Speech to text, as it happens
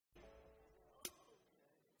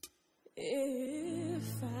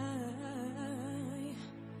If I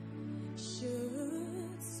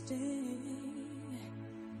should stay,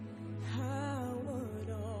 I would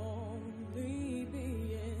only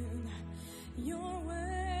be in your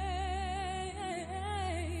way.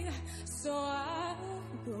 So I'll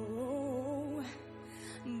go,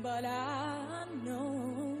 but I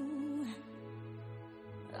know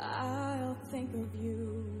I'll think of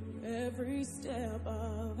you every step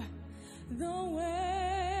of the way.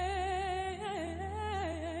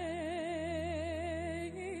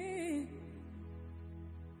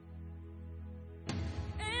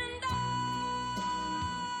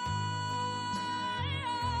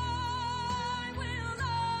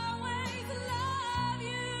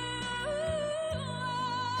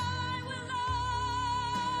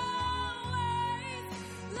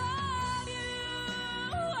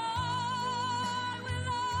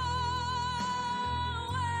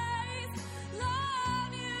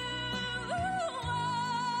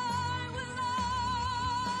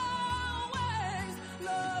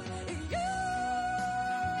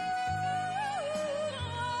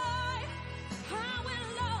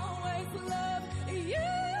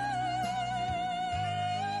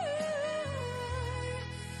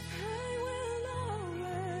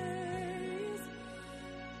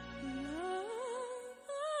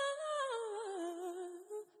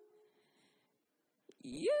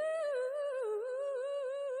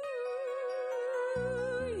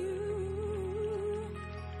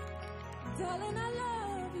 Darling, I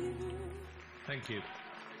love you. Thank you.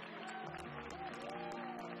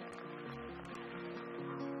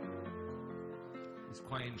 It's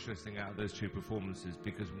quite interesting out of those two performances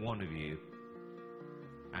because one of you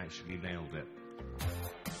actually nailed it.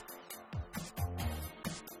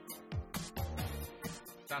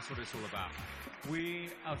 That's what it's all about. We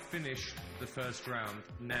have finished the first round.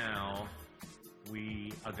 Now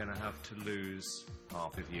we are going to have to lose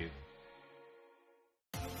half of you.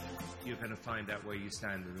 You're going to find out where you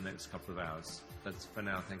stand in the next couple of hours. But for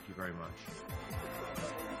now, thank you very much.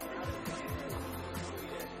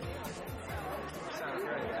 Sounds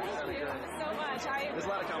great. So much. There's a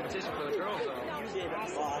lot of competition for the girls, though. You did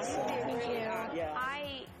awesome. Thank you. Yeah.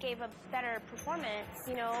 I gave a better performance,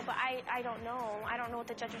 you know, but I don't know. I don't know what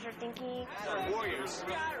the judges are thinking. They're warriors. It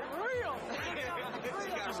got real.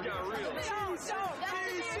 It just got real. No, that's